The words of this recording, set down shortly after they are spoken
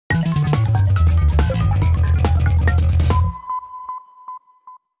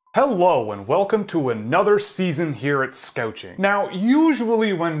Hello and welcome to another season here at Scouching. Now,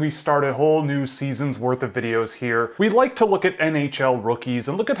 usually when we start a whole new season's worth of videos here, we like to look at NHL rookies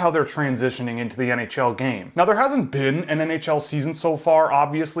and look at how they're transitioning into the NHL game. Now, there hasn't been an NHL season so far,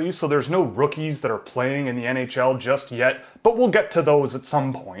 obviously, so there's no rookies that are playing in the NHL just yet, but we'll get to those at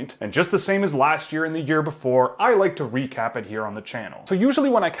some point. And just the same as last year and the year before, I like to recap it here on the channel. So usually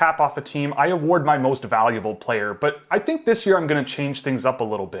when I cap off a team, I award my most valuable player, but I think this year I'm going to change things up a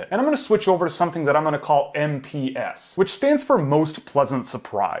little bit. And I'm going to switch over to something that I'm going to call MPS, which stands for Most Pleasant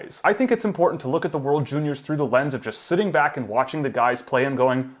Surprise. I think it's important to look at the World Juniors through the lens of just sitting back and watching the guys play and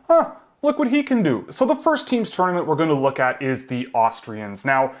going, look what he can do. So the first team's tournament we're going to look at is the Austrians.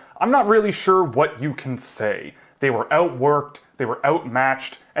 Now, I'm not really sure what you can say. They were outworked, they were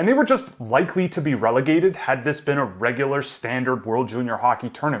outmatched, and they were just likely to be relegated had this been a regular standard World Junior Hockey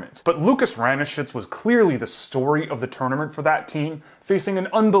tournament. But Lukas Ranicits was clearly the story of the tournament for that team, facing an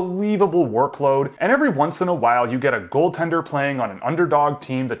unbelievable workload, and every once in a while you get a goaltender playing on an underdog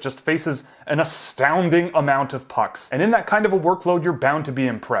team that just faces an astounding amount of pucks. And in that kind of a workload, you're bound to be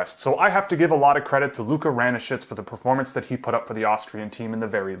impressed. So I have to give a lot of credit to Lukas Ranicits for the performance that he put up for the Austrian team in the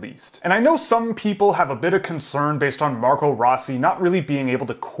very least. And I know some people have a bit of concern based on Marco Rossi not really being able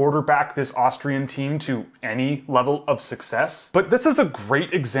to quarterback this Austrian team to any level of success. But this is a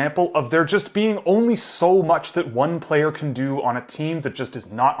great example of there just being only so much that one player can do on a team that just is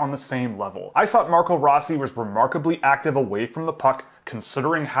not on the same level. I thought Marco Rossi was remarkably active away from the puck,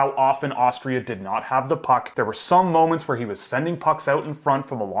 considering how often Austria did not have the puck. There were some moments where he was sending pucks out in front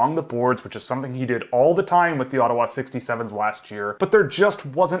from along the boards, which is something he did all the time with the Ottawa 67s last year, but there just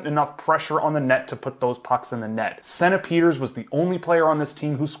wasn't enough pressure on the net to put those pucks in the net. Senna Peters was the only player on this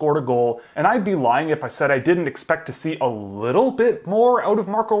team who scored a goal, and I'd be lying if I said I didn't expect to see a little bit more out of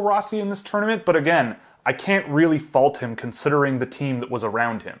Marco Rossi in this tournament, but again, I can't really fault him considering the team that was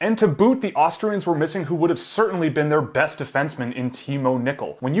around him. And to boot, the Austrians were missing who would have certainly been their best defenseman in Timo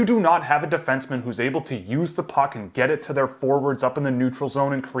Nickel. When you do not have a defenseman who's able to use the puck and get it to their forwards up in the neutral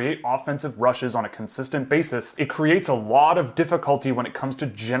zone and create offensive rushes on a consistent basis, it creates a lot of difficulty when it comes to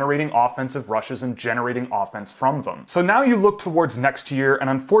generating offensive rushes and generating offense from them. So now you look towards next year, and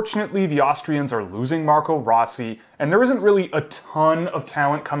unfortunately the Austrians are losing Marco Rossi, and there isn't really a ton of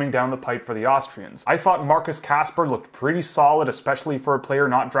talent coming down the pipe for the Austrians. I thought Marcus Kasper looked pretty solid, especially for a player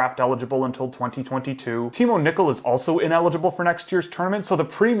not draft eligible until 2022. Timo Nickel is also ineligible for next year's tournament, so the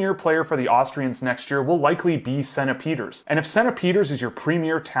premier player for the Austrians next year will likely be Senna Peters. And if Senna Peters is your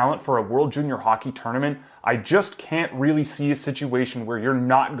premier talent for a World Junior Hockey tournament, I just can't really see a situation where you're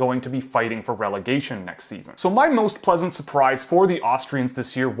not going to be fighting for relegation next season. So my most pleasant surprise for the Austrians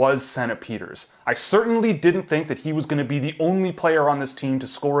this year was Senna Peters. I certainly didn't think that he was going to be the only player on this team to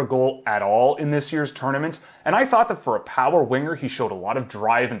score a goal at all in this year's tournament, and I thought that for a power winger he showed a lot of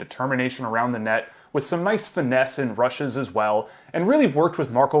drive and determination around the net, with some nice finesse in rushes as well, and really worked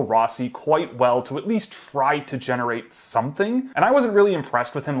with Marco Rossi quite well to at least try to generate something. And I wasn't really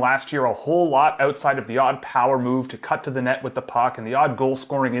impressed with him last year a whole lot outside of the odd power move to cut to the net with the puck and the odd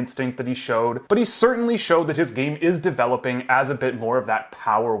goal-scoring instinct that he showed, but he certainly showed that his game is developing as a bit more of that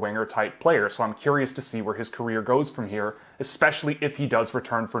power winger type player, so I'm curious to see where his career goes from here, especially if he does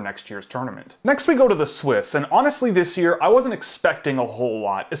return for next year's tournament. Next we go to the Swiss, and honestly this year I wasn't expecting a whole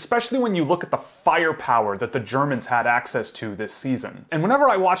lot, especially when you look at the firepower that the Germans had access to this season. And whenever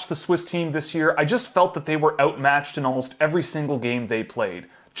I watched the Swiss team this year, I just felt that they were outmatched in almost every single game they played,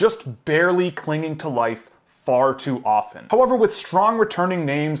 just barely clinging to life far too often. However, with strong returning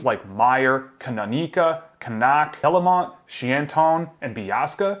names like Meyer, Kananika, Kanak, Element, Chianton, and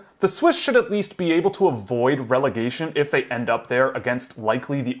Biasca, the Swiss should at least be able to avoid relegation if they end up there against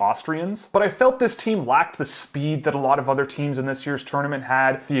likely the Austrians. But I felt this team lacked the speed that a lot of other teams in this year's tournament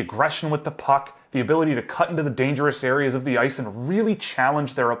had, the aggression with the puck, the ability to cut into the dangerous areas of the ice and really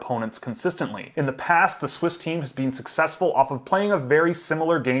challenge their opponents consistently. In the past, the Swiss team has been successful off of playing a very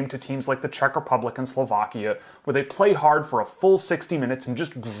similar game to teams like the Czech Republic and Slovakia, where they play hard for a full 60 minutes and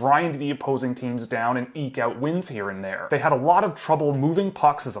just grind the opposing teams down and eke out wins here and there. They had a lot of trouble moving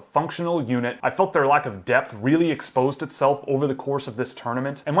pucks as a functional unit. I felt their lack of depth really exposed itself over the course of this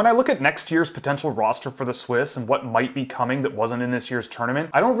tournament. And when I look at next year's potential roster for the Swiss and what might be coming that wasn't in this year's tournament,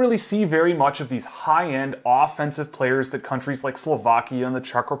 I don't really see very much of these high-end offensive players that countries like Slovakia and the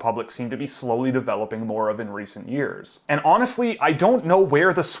Czech Republic seem to be slowly developing more of in recent years. And honestly, I don't know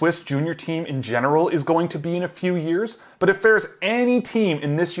where the Swiss junior team in general is going to be in a few years, but if there's any team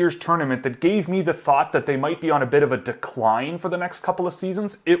in this year's tournament that gave me the thought that they might be on a bit of a decline for the next couple of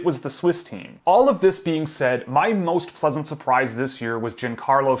seasons, it was the Swiss team. All of this being said, my most pleasant surprise this year was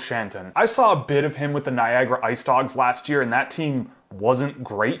Giancarlo Shanton. I saw a bit of him with the Niagara Ice Dogs last year, and that team wasn't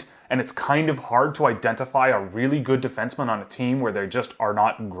great, and it's kind of hard to identify a really good defenseman on a team where they just are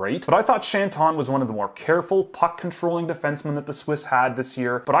not great. But I thought Shanton was one of the more careful, puck-controlling defensemen that the Swiss had this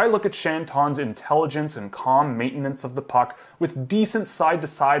year. But I look at Shanton's intelligence and calm maintenance of the puck with decent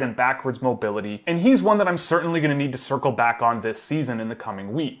side-to-side and backwards mobility, and he's one that I'm certainly going to need to circle back on this season in the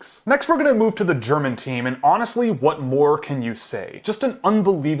coming weeks. Next, we're going to move to the German team, and honestly, what more can you say? Just an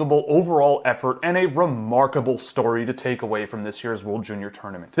unbelievable overall effort and a remarkable story to take away from this year's World Junior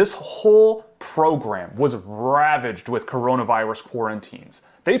Tournament. This whole program was ravaged with coronavirus quarantines.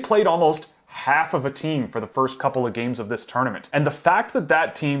 They played almost half of a team for the first couple of games of this tournament. And the fact that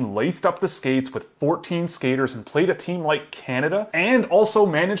that team laced up the skates with 14 skaters and played a team like Canada and also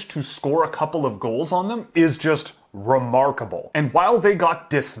managed to score a couple of goals on them is just remarkable. And while they got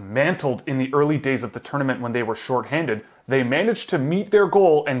dismantled in the early days of the tournament when they were shorthanded, they managed to meet their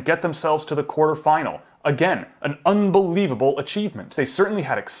goal and get themselves to the quarterfinal. Again, an unbelievable achievement. They certainly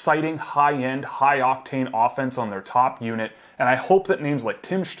had exciting, high-end, high-octane offense on their top unit, and I hope that names like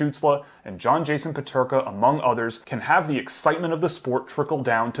Tim Stützle and John-Jason Peterka, among others, can have the excitement of the sport trickle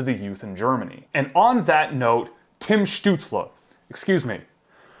down to the youth in Germany. And on that note, Tim Stützle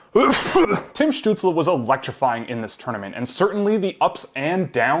was electrifying in this tournament, and certainly the ups and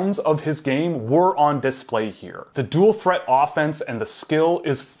downs of his game were on display here. The dual threat offense and the skill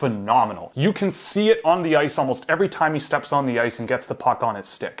is phenomenal. You can see it on the ice almost every time he steps on the ice and gets the puck on his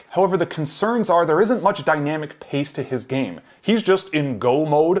stick. However, the concerns are there isn't much dynamic pace to his game. He's just in go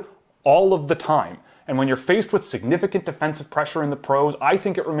mode all of the time. And when you're faced with significant defensive pressure in the pros, I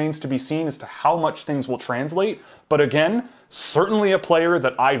think it remains to be seen as to how much things will translate. But again, certainly a player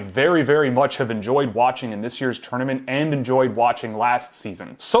that I very, very much have enjoyed watching in this year's tournament and enjoyed watching last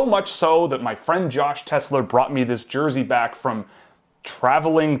season. So much so that my friend Josh Tessler brought me this jersey back from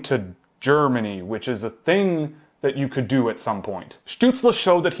traveling to Germany, which is a thing that you could do at some point. Stützle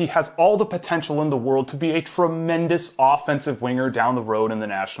showed that he has all the potential in the world to be a tremendous offensive winger down the road in the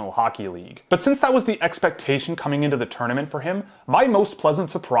National Hockey League. But since that was the expectation coming into the tournament for him, my most pleasant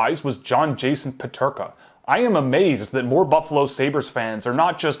surprise was John-Jason Peterka. I am amazed that more Buffalo Sabres fans are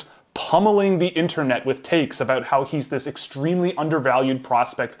not just pummeling the internet with takes about how he's this extremely undervalued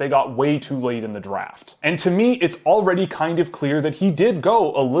prospect they got way too late in the draft. And to me, it's already kind of clear that he did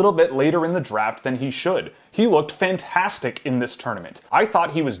go a little bit later in the draft than he should. He looked fantastic in this tournament. I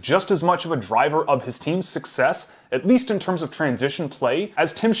thought he was just as much of a driver of his team's success, at least in terms of transition play,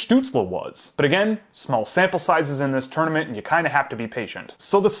 as Tim Stützle was. But again, small sample sizes in this tournament, and you kind of have to be patient.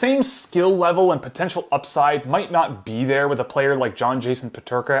 So the same skill level and potential upside might not be there with a player like John-Jason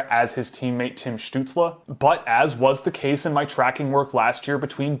Peterka as his teammate Tim Stützle, but as was the case in my tracking work last year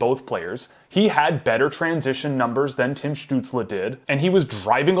between both players, he had better transition numbers than Tim Stützle did, and he was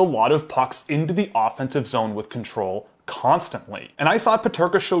driving a lot of pucks into the offensive zone with control constantly. And I thought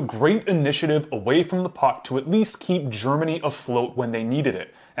Peterka showed great initiative away from the puck to at least keep Germany afloat when they needed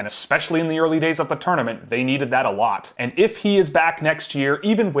it. And especially in the early days of the tournament, they needed that a lot. And if he is back next year,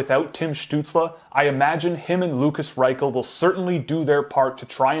 even without Tim Stützle, I imagine him and Lukas Reichel will certainly do their part to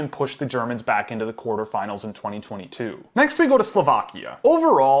try and push the Germans back into the quarterfinals in 2022. Next we go to Slovakia.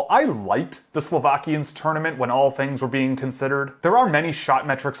 Overall, I liked the Slovakians tournament when all things were being considered. There are many shot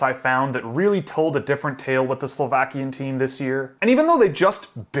metrics I found that really told a different tale with the Slovakian team this year. And even though they just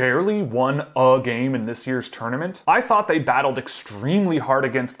barely won a game in this year's tournament, I thought they battled extremely hard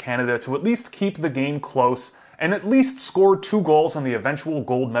against Canada to at least keep the game close and at least scored 2 goals on the eventual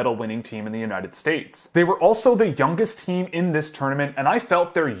gold medal winning team in the United States. They were also the youngest team in this tournament, and I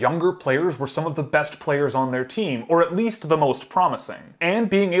felt their younger players were some of the best players on their team, or at least the most promising.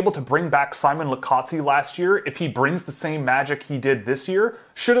 And being able to bring back Simon Lecazzi last year, if he brings the same magic he did this year,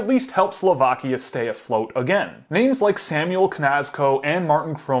 should at least help Slovakia stay afloat again. Names like Samuel Knazko and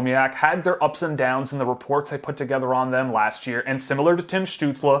Martin Chromiak had their ups and downs in the reports I put together on them last year, and similar to Tim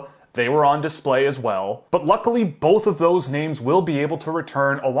Stützle, they were on display as well. But luckily, both of those names will be able to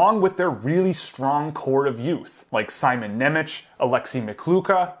return along with their really strong core of youth, like Simon Nemec, Alexei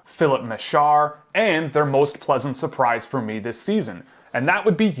Mikluka, Philip Meshar, and their most pleasant surprise for me this season, and that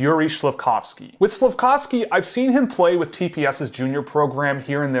would be Yuri Slafkovsky. With Slafkovsky, I've seen him play with TPS's junior program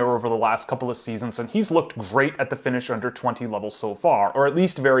here and there over the last couple of seasons, and he's looked great at the Finnish under 20 level so far, or at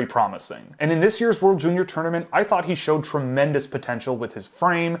least very promising. And in this year's World Junior Tournament, I thought he showed tremendous potential with his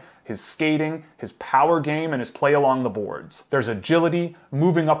frame, his skating, his power game, and his play along the boards. There's agility,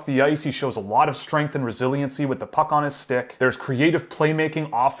 moving up the ice, he shows a lot of strength and resiliency with the puck on his stick. There's creative playmaking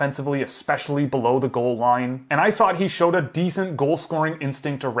offensively, especially below the goal line. And I thought he showed a decent goal-scoring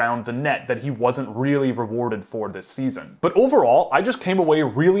instinct around the net that he wasn't really rewarded for this season. But overall, I just came away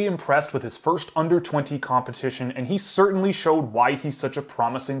really impressed with his first under-20 competition, and he certainly showed why he's such a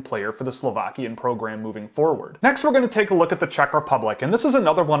promising player for the Slovakian program moving forward. Next, we're going to take a look at the Czech Republic, and this is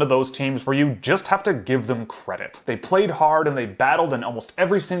another one of those teams where you just have to give them credit. They played hard and they battled in almost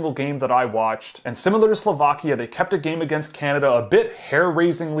every single game that I watched, and similar to Slovakia, they kept a game against Canada a bit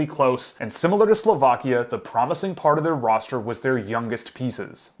hair-raisingly close, and similar to Slovakia, the promising part of their roster was their youngest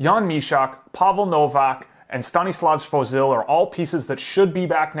pieces. Jan Mysak, Pavel Novak, and Stanislav Svozil are all pieces that should be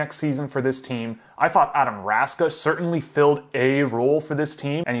back next season for this team. I thought Adam Raska certainly filled a role for this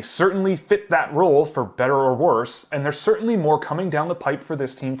team, and he certainly fit that role for better or worse, and there's certainly more coming down the pipe for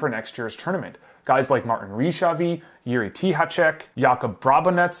this team for next year's tournament. Guys like Martin Rysavy, Jiří Tihacek, Jakub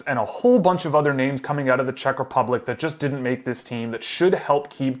Brabanec, and a whole bunch of other names coming out of the Czech Republic that just didn't make this team that should help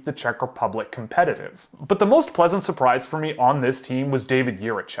keep the Czech Republic competitive. But the most pleasant surprise for me on this team was David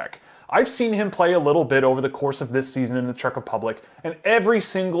Jiricek. I've seen him play a little bit over the course of this season in the Czech Republic, and every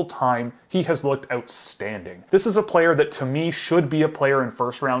single time he has looked outstanding. This is a player that to me should be a player in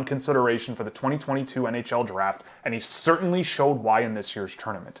first round consideration for the 2022 NHL draft, and he certainly showed why in this year's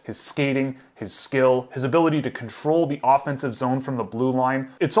tournament. His skating, his skill, his ability to control the offensive zone from the blue line,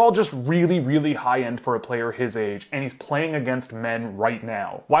 it's all just really, really high end for a player his age, and he's playing against men right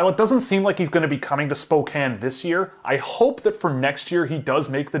now. While it doesn't seem like he's going to be coming to Spokane this year, I hope that for next year he does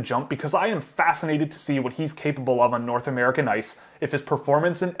make the jump, because I am fascinated to see what he's capable of on North American ice if his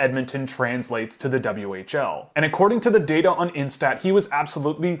performance in Edmonton translates to the WHL. And according to the data on Instat, he was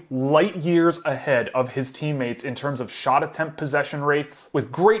absolutely light years ahead of his teammates in terms of shot attempt possession rates,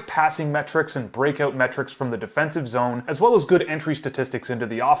 with great passing metrics and breakout metrics from the defensive zone, as well as good entry statistics into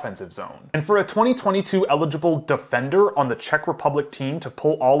the offensive zone. And for a 2022 eligible defender on the Czech Republic team to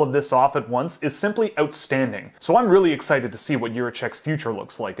pull all of this off at once is simply outstanding. So I'm really excited to see what Jiricek's future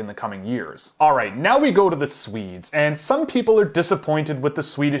looks like in the coming years. Alright, now we go to the Swedes, and some people are disappointed with the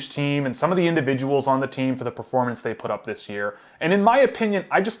Swedish team and some of the individuals on the team for the performance they put up this year, and in my opinion,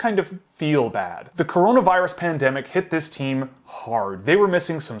 I just kind of feel bad. The coronavirus pandemic hit this team hard. They were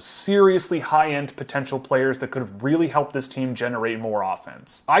missing some seriously high-end potential players that could have really helped this team generate more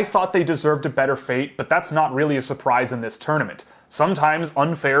offense. I thought they deserved a better fate, but that's not really a surprise in this tournament. Sometimes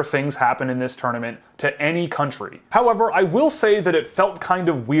unfair things happen in this tournament to any country. However, I will say that it felt kind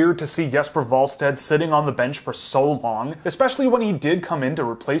of weird to see Jesper Wallstedt sitting on the bench for so long, especially when he did come in to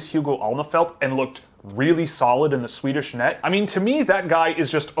replace Hugo Alnefelt and looked really solid in the Swedish net. I mean, to me, that guy is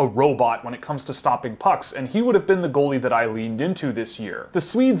just a robot when it comes to stopping pucks, and he would have been the goalie that I leaned into this year. The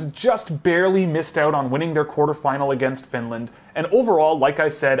Swedes just barely missed out on winning their quarterfinal against Finland, and overall, like I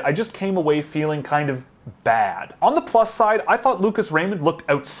said, I just came away feeling kind of bad. On the plus side, I thought Lucas Raymond looked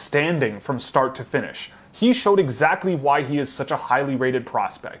outstanding from start to finish. He showed exactly why he is such a highly rated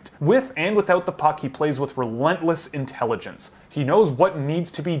prospect. With and without the puck, he plays with relentless intelligence. He knows what needs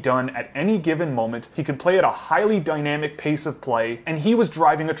to be done at any given moment, he can play at a highly dynamic pace of play, and he was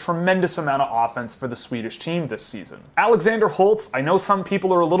driving a tremendous amount of offense for the Swedish team this season. Alexander Holtz, I know some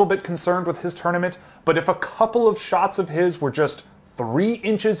people are a little bit concerned with his tournament, but if a couple of shots of his were just 3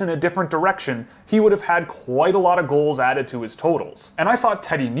 inches in a different direction, he would have had quite a lot of goals added to his totals. And I thought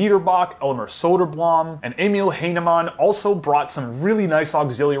Teddy Niederbach, Elmer Soderblom, and Emil Heinemann also brought some really nice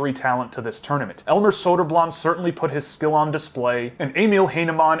auxiliary talent to this tournament. Elmer Soderblom certainly put his skill on display, and Emil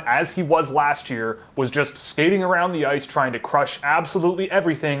Heinemann, as he was last year, was just skating around the ice trying to crush absolutely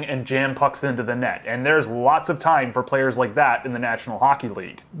everything and jam pucks into the net, and there's lots of time for players like that in the National Hockey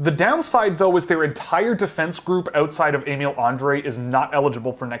League. The downside, though, is their entire defense group outside of Emil Andre is not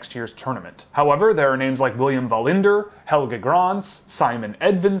eligible for next year's tournament. However, there are names like William Wallinder, Helge Grans, Simon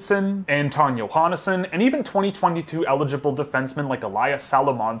Edvinsson, Anton Johannesson, and even 2022 eligible defensemen like Elias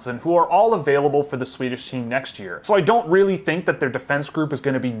Salomonson, who are all available for the Swedish team next year. So I don't really think that their defense group is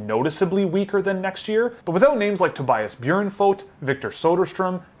going to be noticeably weaker than next year, but without names like Tobias Björnfot, Victor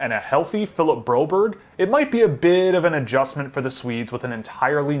Soderstrom, and a healthy Philip Broberg, it might be a bit of an adjustment for the Swedes with an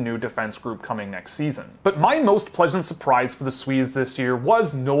entirely new defense group coming next season. But my most pleasant surprise for the Swedes this year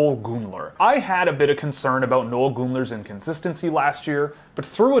was Noel Gunler. I had a bit of concern about Noel Gunler's inconsistency last year, but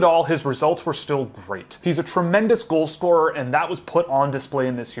through it all, his results were still great. He's a tremendous goal scorer, and that was put on display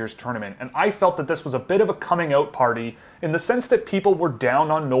in this year's tournament, and I felt that this was a bit of a coming out party, in the sense that people were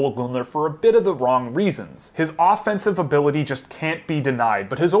down on Noel Gunler for a bit of the wrong reasons. His offensive ability just can't be denied,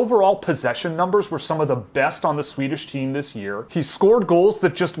 but his overall possession numbers were some of the best on the Swedish team this year. He scored goals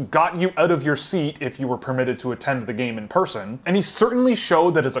that just got you out of your seat if you were permitted to attend the game in person, and he certainly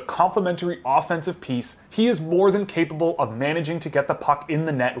showed that as a complementary offensive piece, he is more than capable of managing to get the puck in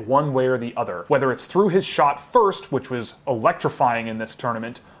the net one way or the other, whether it's through his shot first, which was electrifying in this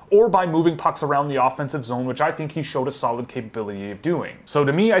tournament, or by moving pucks around the offensive zone, which I think he showed a solid capability of doing. So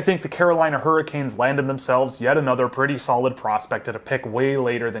to me, I think the Carolina Hurricanes landed themselves yet another pretty solid prospect at a pick way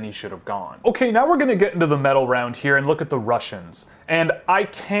later than he should have gone. Okay, now we're going to get into the medal round here and look at the Russians. And I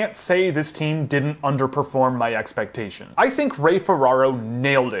can't say this team didn't underperform my expectation. I think Ray Ferraro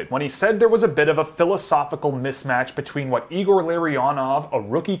nailed it when he said there was a bit of a philosophical mismatch between what Igor Larionov, a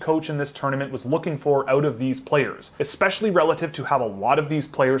rookie coach in this tournament, was looking for out of these players, especially relative to how a lot of these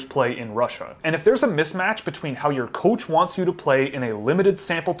players play in Russia. And if there's a mismatch between how your coach wants you to play in a limited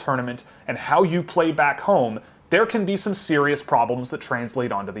sample tournament and how you play back home, there can be some serious problems that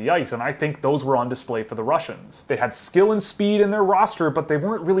translate onto the ice, and I think those were on display for the Russians. They had skill and speed in their roster, but they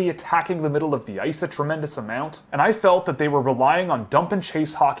weren't really attacking the middle of the ice a tremendous amount, and I felt that they were relying on dump and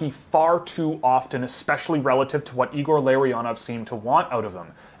chase hockey far too often, especially relative to what Igor Larionov seemed to want out of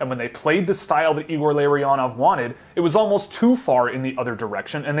them. And when they played the style that Igor Larionov wanted, it was almost too far in the other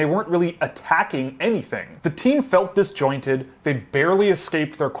direction, and they weren't really attacking anything. The team felt disjointed, they barely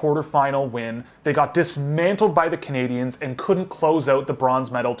escaped their quarterfinal win, they got dismantled by the Canadians and couldn't close out the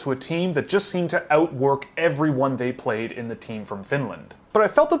bronze medal to a team that just seemed to outwork everyone they played in the team from Finland. But I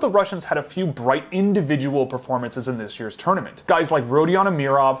felt that the Russians had a few bright individual performances in this year's tournament. Guys like Rodion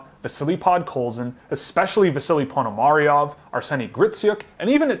Amirov, Vasily Podkolzin, especially Vasily Ponomaryov, Arseny Gritsyuk, and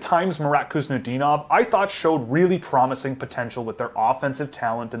even at times Marat Kuznetsov, I thought showed really promising potential with their offensive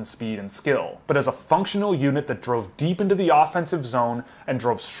talent and speed and skill. But as a functional unit that drove deep into the offensive zone and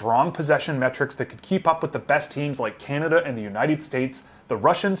drove strong possession metrics that could keep up with the best teams like Canada and the United States, the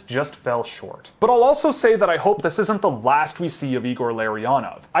Russians just fell short. But I'll also say that I hope this isn't the last we see of Igor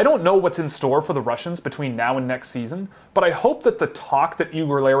Larionov. I don't know what's in store for the Russians between now and next season, but I hope that the talk that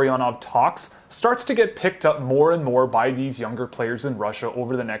Igor Larionov talks starts to get picked up more and more by these younger players in Russia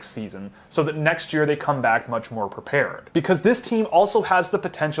over the next season, so that next year they come back much more prepared. Because this team also has the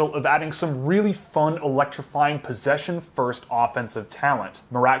potential of adding some really fun, electrifying possession-first offensive talent.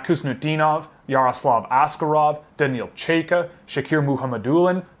 Marat Kuznetsov, Yaroslav Askarov, Daniil Chayka, Shakir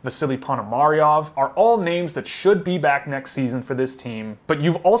Muhammadulin, Vasily Ponomaryov are all names that should be back next season for this team, but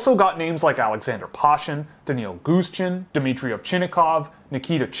you've also got names like Alexander Pashin, Daniil Gushchin, Dmitry Ovchinnikov,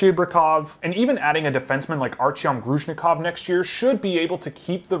 Nikita Chibrikov, and even adding a defenseman like Artyom Grushnikov next year should be able to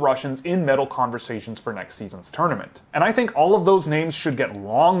keep the Russians in medal conversations for next season's tournament. And I think all of those names should get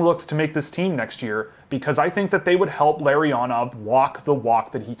long looks to make this team next year, because I think that they would help Larionov walk the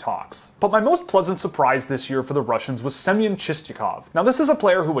walk that he talks. But my most pleasant surprise this year for the Russians was Semyon Chistyakov. Now this is a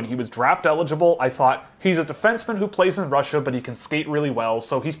player who, when he was draft eligible, I thought, he's a defenseman who plays in Russia, but he can skate really well,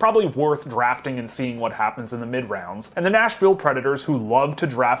 so he's probably worth drafting and seeing what happens in the mid-rounds. And the Nashville Predators, who love to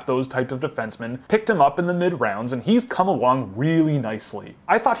draft those type of defensemen, picked him up in the mid-rounds, and he's come along really nicely.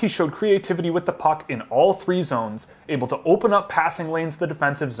 I thought he showed creativity with the puck in all three zones, able to open up passing lanes to the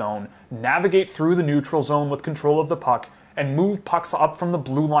defensive zone, navigate through the neutral zone with control of the puck, and move pucks up from the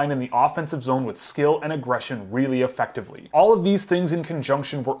blue line in the offensive zone with skill and aggression really effectively. All of these things in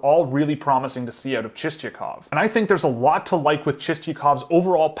conjunction were all really promising to see out of Chistyakov. And I think there's a lot to like with Chistyakov's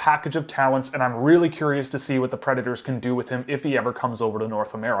overall package of talents, and I'm really curious to see what the Predators can do with him if he ever comes over to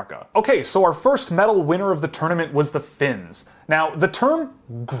North America. Okay, so our first medal winner of the tournament was the Finns. Now, the term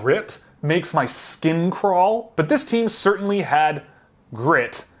grit makes my skin crawl, but this team certainly had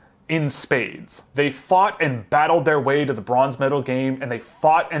grit in spades. They fought and battled their way to the bronze medal game, and they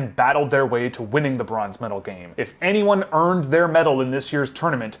fought and battled their way to winning the bronze medal game. If anyone earned their medal in this year's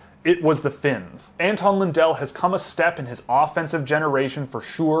tournament, it was the Finns. Anton Lundell has come a step in his offensive generation for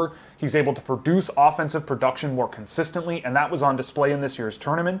sure. He's able to produce offensive production more consistently, and that was on display in this year's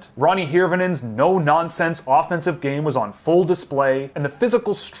tournament. Ronnie Hirvonen's no-nonsense offensive game was on full display, and the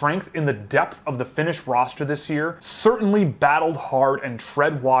physical strength in the depth of the Finnish roster this year certainly battled hard and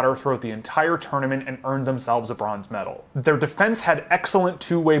tread water throughout the entire tournament and earned themselves a bronze medal. Their defense had excellent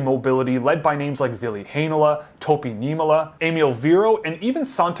two-way mobility, led by names like Ville Heinola, Topi Niemela, Emil Viro, and even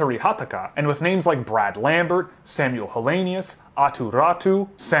Santeri Hataka, and with names like Brad Lambert, Samuel Hellenius, Atu Ratu,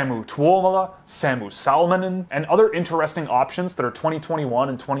 Samu Tuomala, Samu Salminen, and other interesting options that are 2021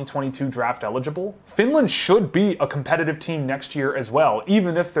 and 2022 draft eligible. Finland should be a competitive team next year as well,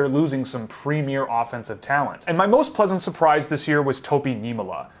 even if they're losing some premier offensive talent. And my most pleasant surprise this year was Topi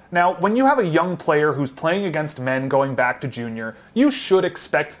Niemela. Now, when you have a young player who's playing against men going back to junior, you should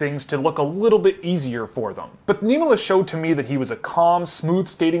expect things to look a little bit easier for them. But Niemela showed to me that he was a calm, smooth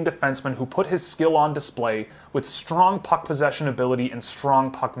skating defenseman who put his skill on display with strong puck possession ability and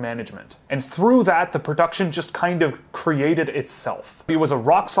strong puck management. And through that, the production just kind of created itself. He was a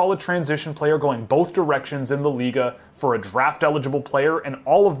rock-solid transition player going both directions in the Liga for a draft-eligible player, and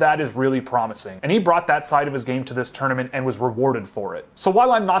all of that is really promising. And he brought that side of his game to this tournament and was rewarded for it. So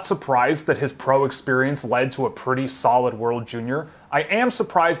while I'm not surprised that his pro experience led to a pretty solid World Junior, I am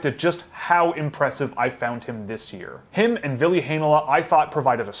surprised at just how impressive I found him this year. Him and Ville Heinola, I thought,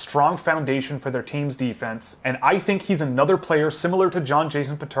 provided a strong foundation for their team's defense, and I think he's another player similar to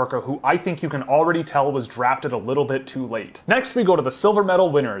John-Jason Peterka, who I think you can already tell was drafted a little bit too late. Next, we go to the silver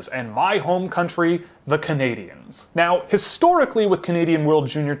medal winners, and my home country, the Canadians. Now, historically with Canadian World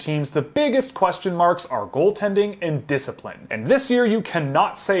Junior teams, the biggest question marks are goaltending and discipline. And this year, you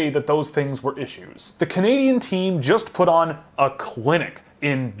cannot say that those things were issues. The Canadian team just put on a clinic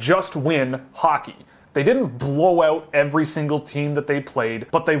in just win hockey. They didn't blow out every single team that they played,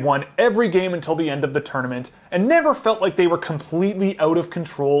 but they won every game until the end of the tournament and never felt like they were completely out of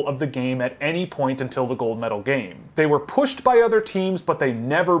control of the game at any point until the gold medal game. They were pushed by other teams, but they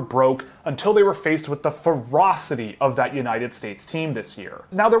never broke until they were faced with the ferocity of that United States team this year.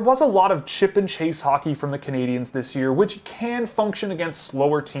 Now, there was a lot of chip and chase hockey from the Canadians this year, which can function against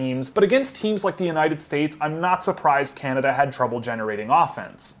slower teams, but against teams like the United States, I'm not surprised Canada had trouble generating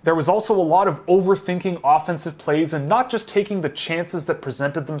offense. There was also a lot of overthinking offensive plays and not just taking the chances that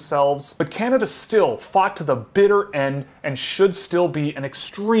presented themselves, but Canada still fought to the bitter end and should still be an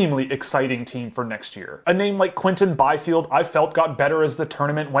extremely exciting team for next year. A name like Quinton Byfield I felt got better as the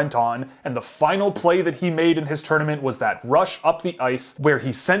tournament went on, and the final play that he made in his tournament was that rush up the ice where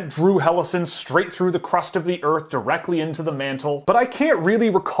he sent Drew Hellison straight through the crust of the earth directly into the mantle. But I can't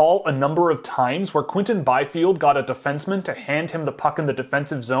really recall a number of times where Quinton Byfield got a defenseman to hand him the puck in the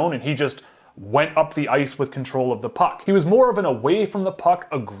defensive zone and he just went up the ice with control of the puck. He was more of an away from the puck,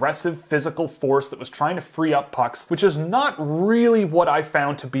 aggressive physical force that was trying to free up pucks, which is not really what I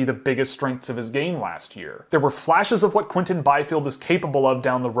found to be the biggest strengths of his game last year. There were flashes of what Quinton Byfield is capable of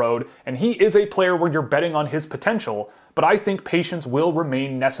down the road, and he is a player where you're betting on his potential, but I think patience will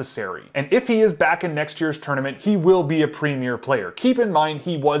remain necessary. And if he is back in next year's tournament, he will be a premier player. Keep in mind,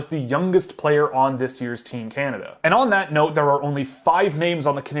 he was the youngest player on this year's Team Canada. And on that note, there are only 5 names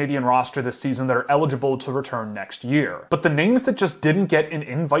on the Canadian roster this season that are eligible to return next year. But the names that just didn't get an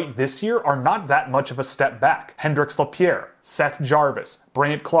invite this year are not that much of a step back. Hendrix Lapierre, Seth Jarvis,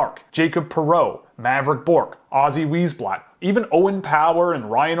 Bryant Clark, Jacob Perreault, Maverick Bourque, Ozzy Wiesblatt, even Owen Power and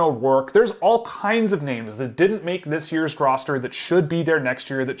Ryan O'Rourke. There's all kinds of names that didn't make this year's roster that should be there next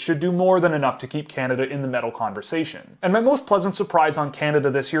year, that should do more than enough to keep Canada in the medal conversation. And my most pleasant surprise on Canada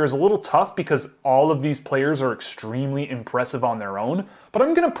this year is a little tough because all of these players are extremely impressive on their own, but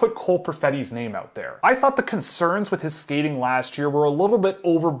I'm going to put Cole Perfetti's name out there. I thought the concerns with his skating last year were a little bit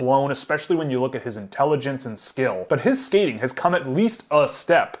overblown, especially when you look at his intelligence and skill, but his skating has come at least a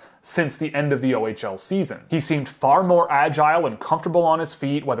step since the end of the OHL season. He seemed far more agile and comfortable on his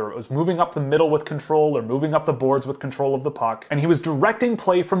feet, whether it was moving up the middle with control or moving up the boards with control of the puck, and he was directing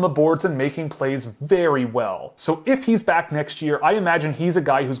play from the boards and making plays very well. So if he's back next year, I imagine he's a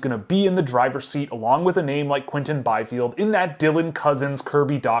guy who's going to be in the driver's seat along with a name like Quinton Byfield in that Dylan Cousins,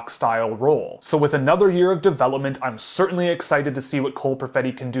 Kirby Dach style role. So with another year of development, I'm certainly excited to see what Cole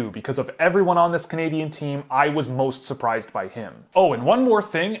Perfetti can do. Because of everyone on this Canadian team, I was most surprised by him. Oh, and one more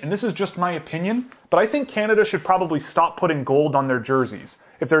thing, and this is just my opinion, but I think Canada should probably stop putting gold on their jerseys.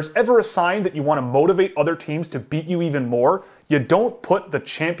 If there's ever a sign that you want to motivate other teams to beat you even more, you don't put the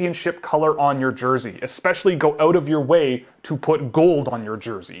championship color on your jersey, especially go out of your way to put gold on your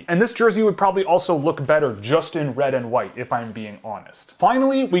jersey. And this jersey would probably also look better just in red and white, if I'm being honest.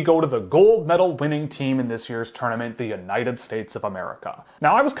 Finally, we go to the gold medal winning team in this year's tournament, the United States of America.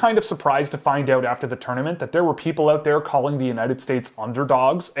 Now, I was kind of surprised to find out after the tournament that there were people out there calling the United States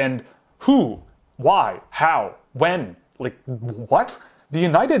underdogs, and who? Why? How? When? Like, what? The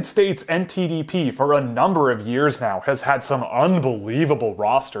United States NTDP for a number of years now has had some unbelievable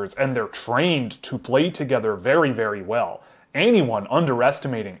rosters, and they're trained to play together very, very well. Anyone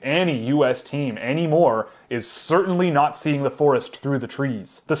underestimating any US team anymore is certainly not seeing the forest through the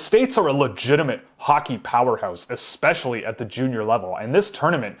trees. The States are a legitimate hockey powerhouse, especially at the junior level, and this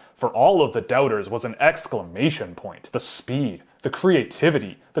tournament, for all of the doubters, was an exclamation point. The speed, the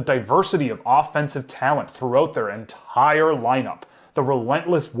creativity, the diversity of offensive talent throughout their entire lineup. the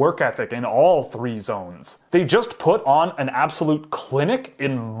relentless work ethic in all 3 zones. They just put on an absolute clinic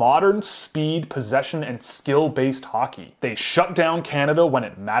in modern speed, possession, and skill-based hockey. They shut down Canada when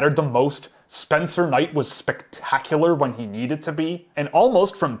it mattered the most. Spencer Knight was spectacular when he needed to be, and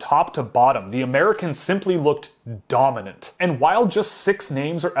almost from top to bottom, the Americans simply looked dominant. And while just 6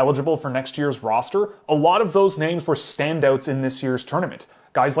 names are eligible for next year's roster, a lot of those names were standouts in this year's tournament.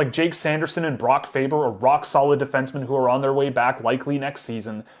 Guys like Jake Sanderson and Brock Faber are rock-solid defensemen who are on their way back likely next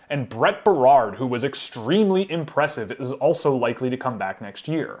season, and Brett Berard, who was extremely impressive, is also likely to come back next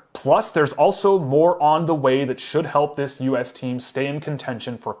year. Plus, there's also more on the way that should help this US team stay in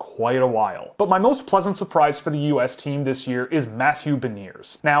contention for quite a while. But my most pleasant surprise for the US team this year is Matthew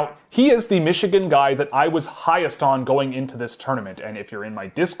Beniers. Now, he is the Michigan guy that I was highest on going into this tournament, and if you're in my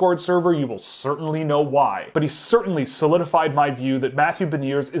Discord server, you will certainly know why. But he certainly solidified my view that Matthew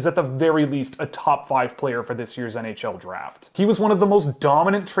Beniers is at the very least a top 5 player for this year's NHL draft. He was one of the most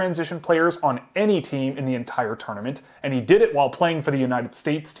dominant transition players on any team in the entire tournament, and he did it while playing for the United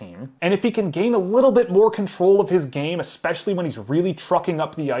States team. And if he can gain a little bit more control of his game, especially when he's really trucking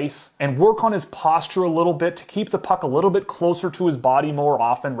up the ice, and work on his posture a little bit to keep the puck a little bit closer to his body more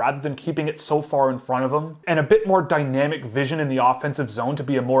often rather than keeping it so far in front of him, and a bit more dynamic vision in the offensive zone to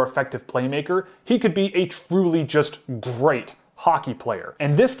be a more effective playmaker, he could be a truly just great hockey player.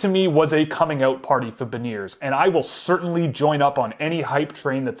 And this to me was a coming out party for Beniers, and I will certainly join up on any hype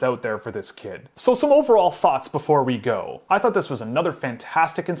train that's out there for this kid. So some overall thoughts before we go. I thought this was another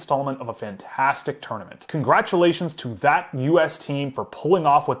fantastic installment of a fantastic tournament. Congratulations to that US team for pulling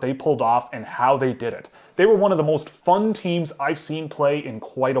off what they pulled off and how they did it. They were one of the most fun teams I've seen play in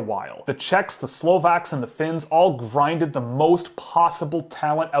quite a while. The Czechs, the Slovaks, and the Finns all grinded the most possible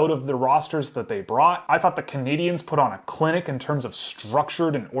talent out of the rosters that they brought. I thought the Canadians put on a clinic in terms of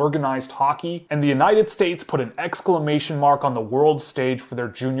structured and organized hockey, and the United States put an exclamation mark on the world stage for their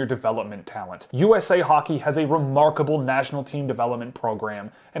junior development talent. USA Hockey has a remarkable national team development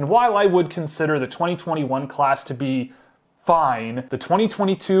program, and while I would consider the 2021 class to be fine, the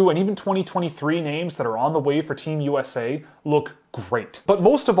 2022 and even 2023 names that are on the way for Team USA look great. But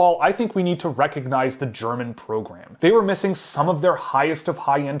most of all, I think we need to recognize the German program. They were missing some of their highest of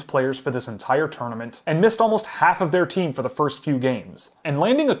high-end players for this entire tournament, and missed almost half of their team for the first few games. And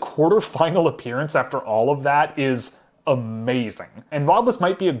landing a quarter-final appearance after all of that is amazing. And while this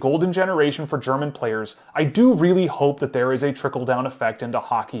might be a golden generation for German players, I do really hope that there is a trickle-down effect into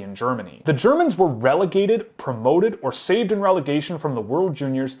hockey in Germany. The Germans were relegated, promoted, or saved in relegation from the World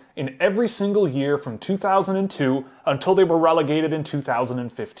Juniors in every single year from 2002 until they were relegated in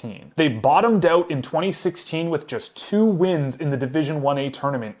 2015. They bottomed out in 2016 with just 2 wins in the Division 1A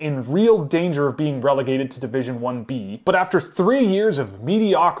tournament, in real danger of being relegated to Division 1B, but after 3 years of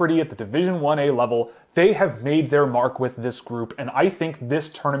mediocrity at the Division 1A level, they have made their mark with this group, and I think this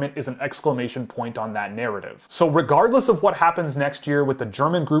tournament is an exclamation point on that narrative. So regardless of what happens next year with the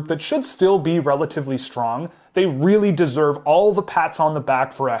German group that should still be relatively strong, they really deserve all the pats on the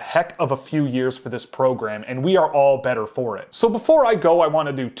back for a heck of a few years for this program, and we are all better for it. So before I go, I want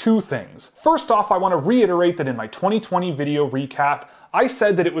to do 2 things. First off, I want to reiterate that in my 2020 video recap, I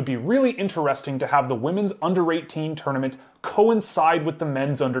said that it would be really interesting to have the women's under-18 tournament coincide with the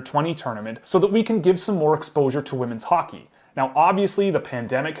men's under-20 tournament so that we can give some more exposure to women's hockey. Now obviously the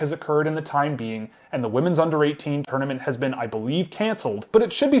pandemic has occurred in the time being, and the women's under-18 tournament has been, I believe, cancelled, but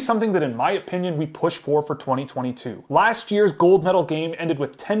it should be something that in my opinion we push for 2022. Last year's gold medal game ended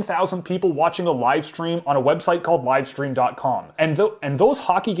with 10,000 people watching a live stream on a website called livestream.com, and those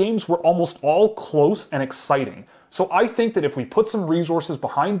hockey games were almost all close and exciting. So I think that if we put some resources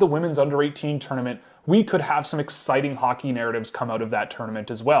behind the women's under-18 tournament, we could have some exciting hockey narratives come out of that tournament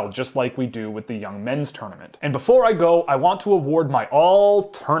as well, just like we do with the young men's tournament. And before I go, I want to award my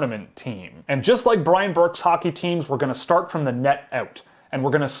all-tournament team. And just like Brian Burke's hockey teams, we're going to start from the net out. And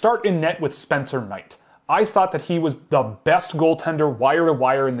we're going to start in net with Spencer Knight. I thought that he was the best goaltender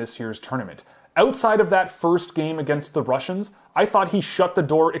wire-to-wire in this year's tournament. Outside of that first game against the Russians, I thought he shut the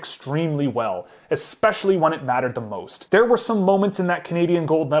door extremely well, especially when it mattered the most. There were some moments in that Canadian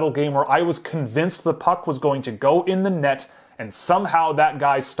gold medal game where I was convinced the puck was going to go in the net, and somehow that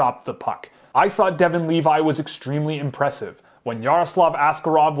guy stopped the puck. I thought Devin Levi was extremely impressive. When Yaroslav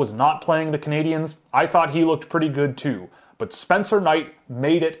Askarov was not playing the Canadians, I thought he looked pretty good too. But Spencer Knight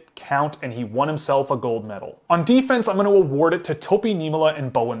made it count, and he won himself a gold medal. On defense, I'm going to award it to Topi Niemela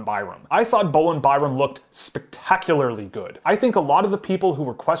and Bowen Byram. I thought Bowen Byram looked spectacularly good. I think a lot of the people who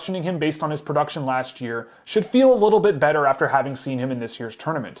were questioning him based on his production last year should feel a little bit better after having seen him in this year's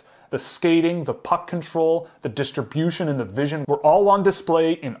tournament. the skating, the puck control, the distribution, and the vision were all on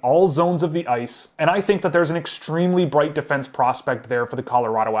display in all zones of the ice, and I think that there's an extremely bright defense prospect there for the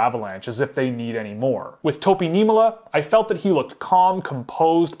Colorado Avalanche, as if they need any more. With Topi Niemela, I felt that he looked calm,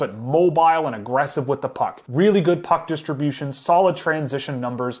 composed, but mobile and aggressive with the puck. Really good puck distribution, solid transition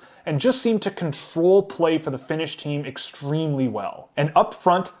numbers, and just seemed to control play for the Finnish team extremely well. And up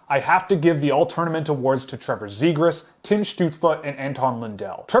front, I have to give the all-tournament awards to Trevor Zegras, Tim Stützle, and Anton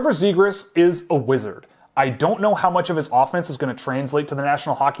Lundell. Trevor Zegras is a wizard. I don't know how much of his offense is going to translate to the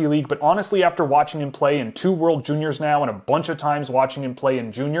National Hockey League, but honestly, after watching him play in 2 World Juniors now and a bunch of times watching him play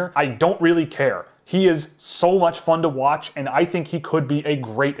in Junior, I don't really care. He is so much fun to watch, and I think he could be a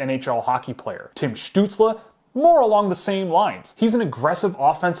great NHL hockey player. Tim Stützle, more along the same lines. He's an aggressive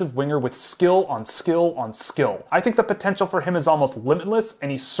offensive winger with skill on skill on skill. I think the potential for him is almost limitless, and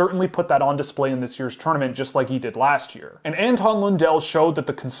he certainly put that on display in this year's tournament just like he did last year. And Anton Lundell showed that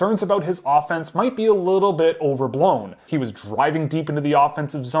the concerns about his offense might be a little bit overblown. He was driving deep into the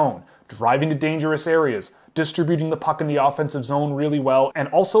offensive zone, driving to dangerous areas, distributing the puck in the offensive zone really well, and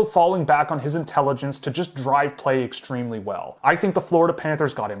also falling back on his intelligence to just drive play extremely well. I think the Florida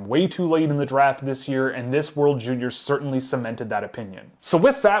Panthers got him way too late in the draft this year, and this World Juniors certainly cemented that opinion. So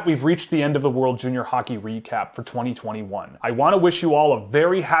with that, we've reached the end of the World Junior Hockey recap for 2021. I want to wish you all a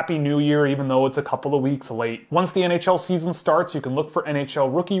very happy new year, even though it's a couple of weeks late. Once the NHL season starts, you can look for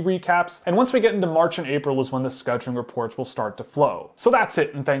NHL rookie recaps, and once we get into March and April is when the Scouching reports will start to flow. So that's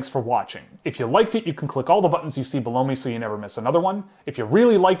it, and thanks for watching. If you liked it, you can click all the buttons you see below me so you never miss another one. If you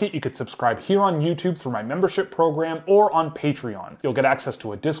really liked it, you could subscribe here on YouTube through my membership program or on Patreon. You'll get access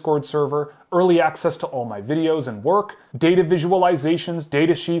to a Discord server, early access to all my videos and work, data visualizations,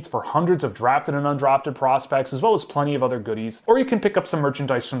 data sheets for hundreds of drafted and undrafted prospects, as well as plenty of other goodies. Or you can pick up some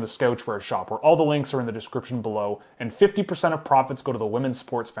merchandise from the Scouchwear shop, where all the links are in the description below, and 50% of profits go to the Women's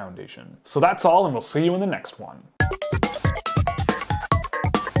Sports Foundation. So that's all, and we'll see you in the next one.